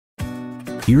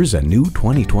Here's a new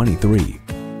 2023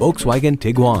 Volkswagen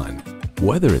Tiguan.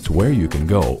 Whether it's where you can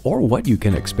go or what you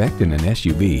can expect in an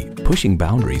SUV, pushing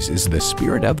boundaries is the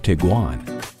spirit of Tiguan.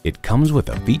 It comes with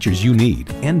the features you need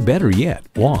and, better yet,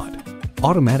 want.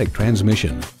 Automatic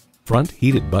transmission, front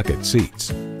heated bucket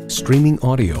seats, streaming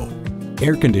audio,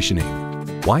 air conditioning,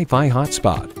 Wi-Fi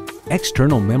hotspot,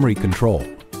 external memory control,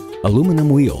 aluminum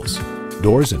wheels,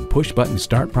 doors and push-button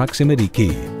start proximity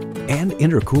key, and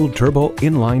intercooled turbo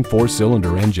inline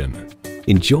 4-cylinder engine.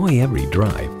 Enjoy every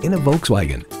drive in a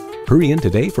Volkswagen. Hurry in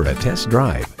today for a test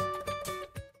drive.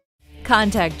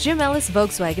 Contact IJim Ellis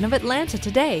Volkswagen of Atlanta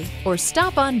today or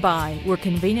stop on by. We're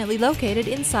conveniently located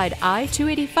inside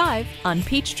I-285 on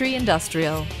Peachtree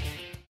Industrial.